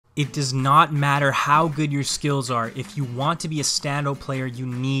It does not matter how good your skills are. If you want to be a standout player, you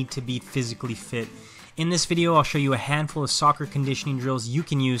need to be physically fit. In this video, I'll show you a handful of soccer conditioning drills you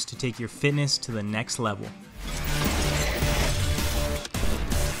can use to take your fitness to the next level.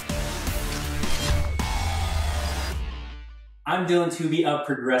 I'm Dylan Tooby of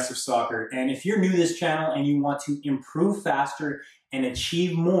Progressive Soccer, and if you're new to this channel and you want to improve faster and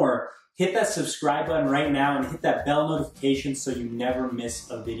achieve more, hit that subscribe button right now and hit that bell notification so you never miss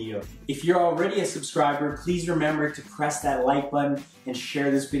a video. If you're already a subscriber, please remember to press that like button and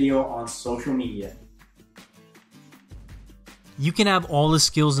share this video on social media. You can have all the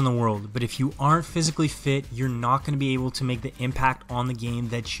skills in the world, but if you aren't physically fit, you're not going to be able to make the impact on the game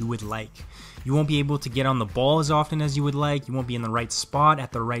that you would like. You won't be able to get on the ball as often as you would like. You won't be in the right spot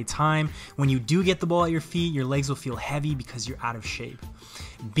at the right time. When you do get the ball at your feet, your legs will feel heavy because you're out of shape.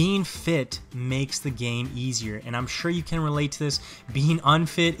 Being fit makes the game easier, and I'm sure you can relate to this. Being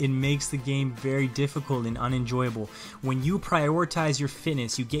unfit, it makes the game very difficult and unenjoyable. When you prioritize your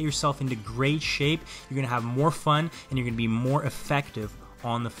fitness, you get yourself into great shape, you're going to have more fun, and you're going to be more effective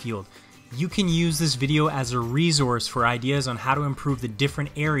on the field. You can use this video as a resource for ideas on how to improve the different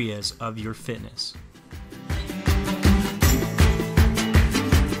areas of your fitness.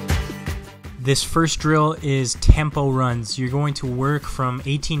 This first drill is tempo runs. You're going to work from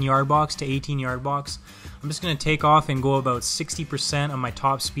 18-yard box to 18-yard box. I'm just going to take off and go about 60% on my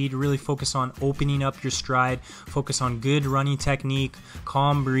top speed. Really focus on opening up your stride. Focus on good running technique,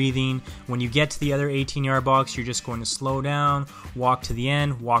 calm breathing. When you get to the other 18-yard box, you're just going to slow down, walk to the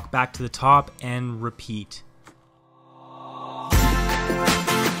end, walk back to the top, and repeat.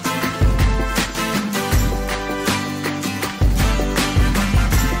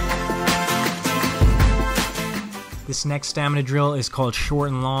 This next stamina drill is called short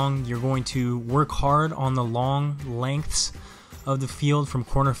and long. You're going to work hard on the long lengths of the field from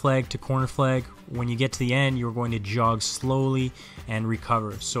corner flag to corner flag. When you get to the end, you're going to jog slowly and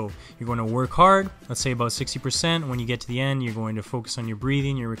recover. So you're going to work hard, let's say about 60%. When you get to the end, you're going to focus on your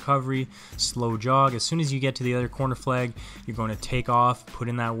breathing, your recovery, slow jog. As soon as you get to the other corner flag, you're going to take off, put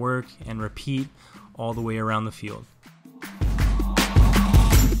in that work, and repeat all the way around the field.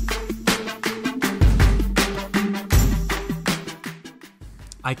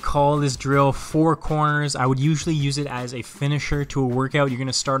 I call this drill four corners. I would usually use it as a finisher to a workout. You're going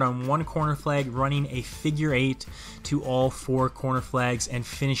to start on one corner flag, running a figure 8 to all four corner flags and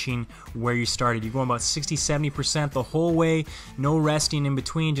finishing where you started. You're going about 60-70% the whole way, no resting in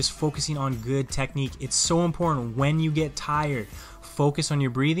between, just focusing on good technique. It's so important when you get tired. Focus on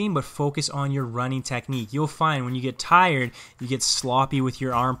your breathing, but focus on your running technique. You'll find when you get tired, you get sloppy with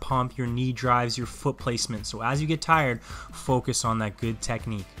your arm pump, your knee drives, your foot placement. So as you get tired, focus on that good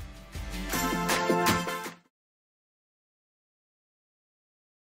technique.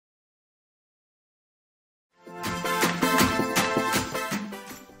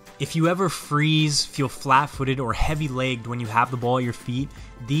 If you ever freeze, feel flat-footed or heavy-legged when you have the ball at your feet,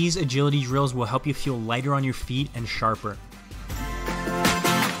 these agility drills will help you feel lighter on your feet and sharper.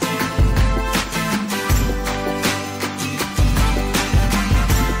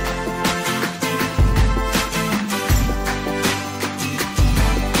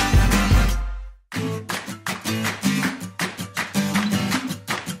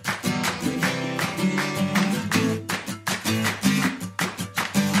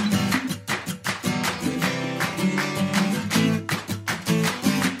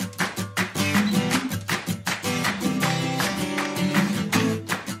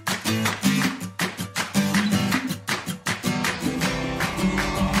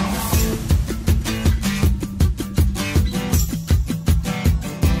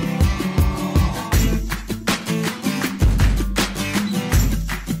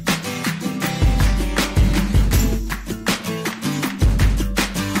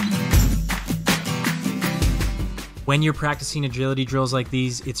 When you're practicing agility drills like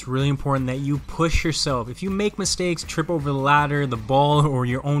these, it's really important that you push yourself. If you make mistakes, trip over the ladder, the ball, or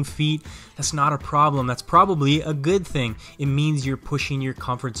your own feet, that's not a problem. That's probably a good thing. It means you're pushing your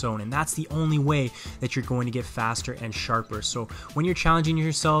comfort zone, and that's the only way that you're going to get faster and sharper. So when you're challenging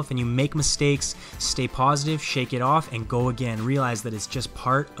yourself and you make mistakes, stay positive, shake it off, and go again. Realize that it's just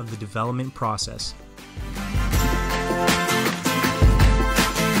part of the development process.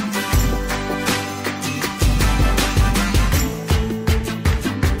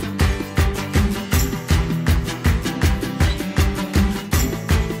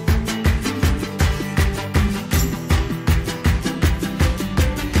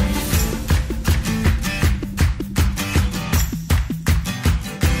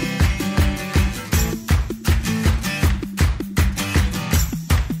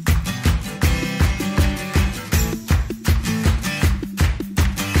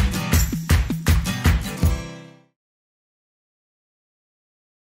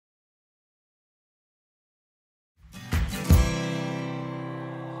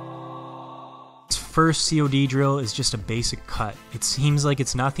 first COD drill is just a basic cut. It seems like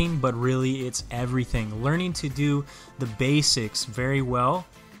it's nothing, but really it's everything. Learning to do the basics very well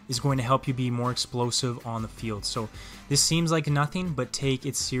is going to help you be more explosive on the field. So this seems like nothing, but take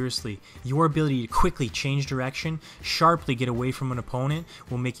it seriously. Your ability to quickly change direction, sharply get away from an opponent,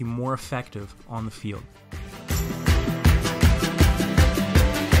 will make you more effective on the field.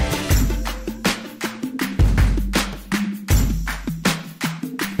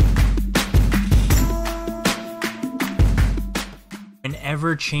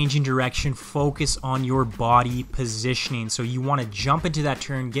 Ever-changing direction, focus on your body positioning. So you want to jump into that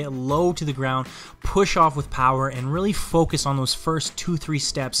turn, get low to the ground, push off with power, and really focus on those first 2-3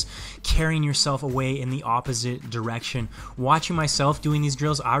 steps, carrying yourself away in the opposite direction. Watching myself doing these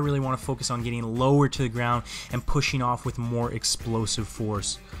drills, I really want to focus on getting lower to the ground and pushing off with more explosive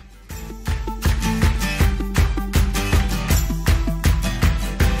force.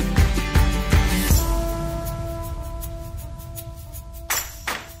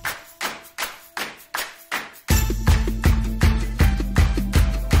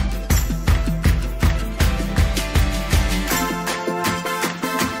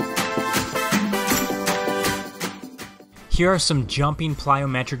 Here are some jumping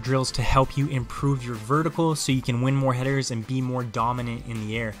plyometric drills to help you improve your vertical so you can win more headers and be more dominant in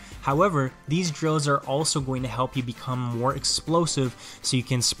the air. However, these drills are also going to help you become more explosive so you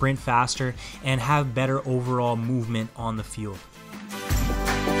can sprint faster and have better overall movement on the field.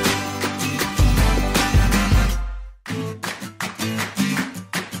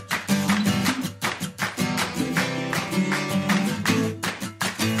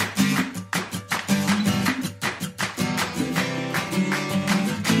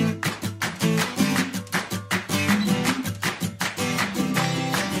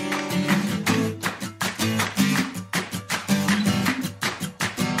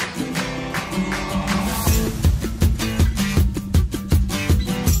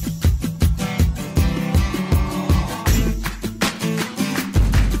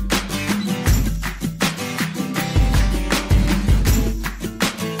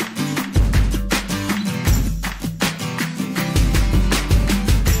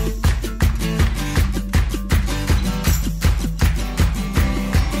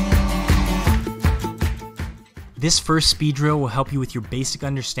 This first speed drill will help you with your basic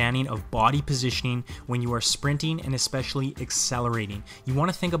understanding of body positioning when you are sprinting and especially accelerating. You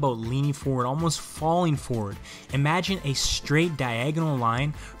want to think about leaning forward, almost falling forward. Imagine a straight diagonal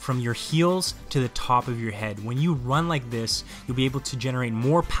line from your heels to the top of your head. When you run like this, you'll be able to generate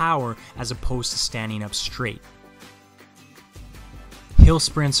more power as opposed to standing up straight. Hill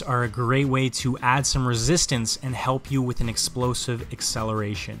sprints are a great way to add some resistance and help you with an explosive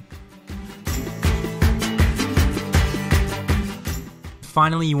acceleration.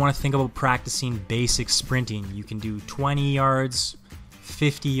 Finally, you want to think about practicing basic sprinting. You can do 20 yards,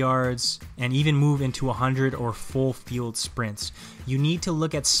 50 yards, and even move into 100 or full field sprints. You need to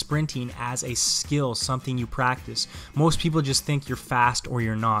look at sprinting as a skill, something you practice. Most people just think you're fast or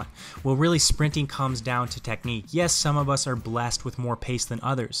you're not. Well, really, sprinting comes down to technique. Yes, some of us are blessed with more pace than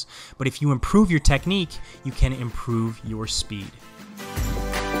others, but if you improve your technique, you can improve your speed.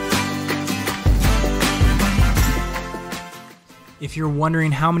 If you're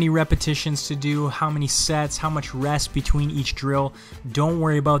wondering how many repetitions to do, how many sets, how much rest between each drill, don't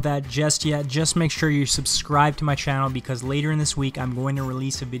worry about that just yet. Just make sure you're subscribed to my channel, because later in this week I'm going to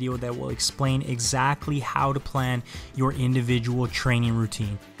release a video that will explain exactly how to plan your individual training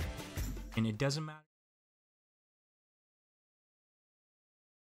routine. And it doesn't matter.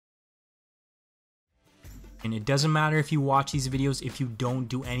 And it doesn't matter if you watch these videos if you don't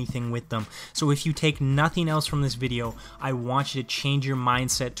do anything with them. So if you take nothing else from this video, I want you to change your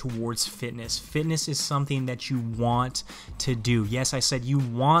mindset towards fitness. Fitness is something that you want to do. Yes, I said you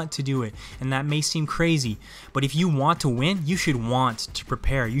want to do it, and that may seem crazy, but if you want to win, you should want to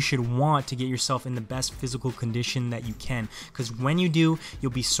prepare. You should want to get yourself in the best physical condition that you can, because when you do,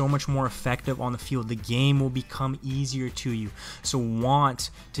 you'll be so much more effective on the field. The game will become easier to you. So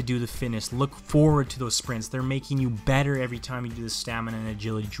want to do the fitness. Look forward to those sprints. They're making you better every time you do the stamina and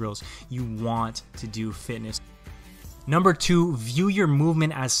agility drills. You want to do fitness. Number 2, view your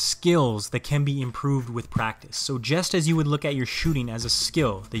movement as skills that can be improved with practice. So just as you would look at your shooting as a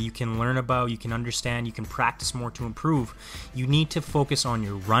skill that you can learn about, you can understand, you can practice more to improve, you need to focus on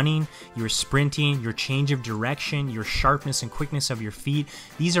your running, your sprinting, your change of direction, your sharpness and quickness of your feet.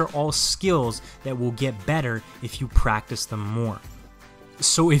 These are all skills that will get better if you practice them more.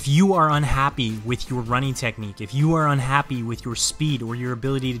 So if you are unhappy with your running technique, if you are unhappy with your speed or your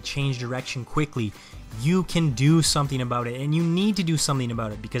ability to change direction quickly, you can do something about it, and you need to do something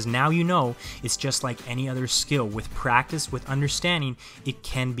about it, because now you know it's just like any other skill. With practice, with understanding, it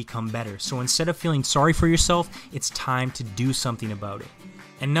can become better. So instead of feeling sorry for yourself, it's time to do something about it.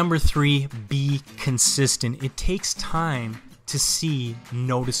 And number 3, be consistent. It takes time to see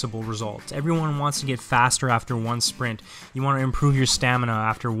noticeable results. Everyone wants to get faster after one sprint. You want to improve your stamina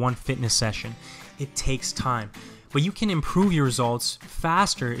after one fitness session. It takes time. But you can improve your results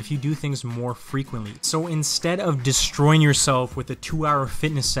faster if you do things more frequently. So instead of destroying yourself with a 2-hour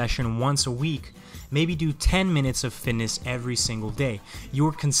fitness session once a week, maybe do 10 minutes of fitness every single day.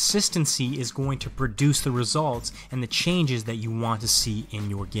 Your consistency is going to produce the results and the changes that you want to see in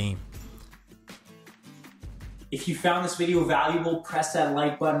your game. If you found this video valuable, press that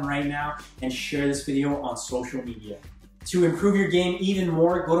like button right now and share this video on social media. To improve your game even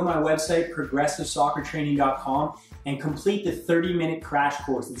more, go to my website, progressivesoccertraining.com, and complete the 30-minute crash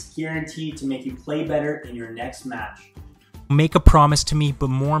course that's guaranteed to make you play better in your next match. Make a promise to me, but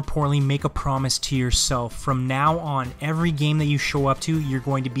more importantly, make a promise to yourself. From now on, every game that you show up to, you're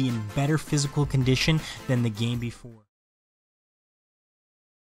going to be in better physical condition than the game before.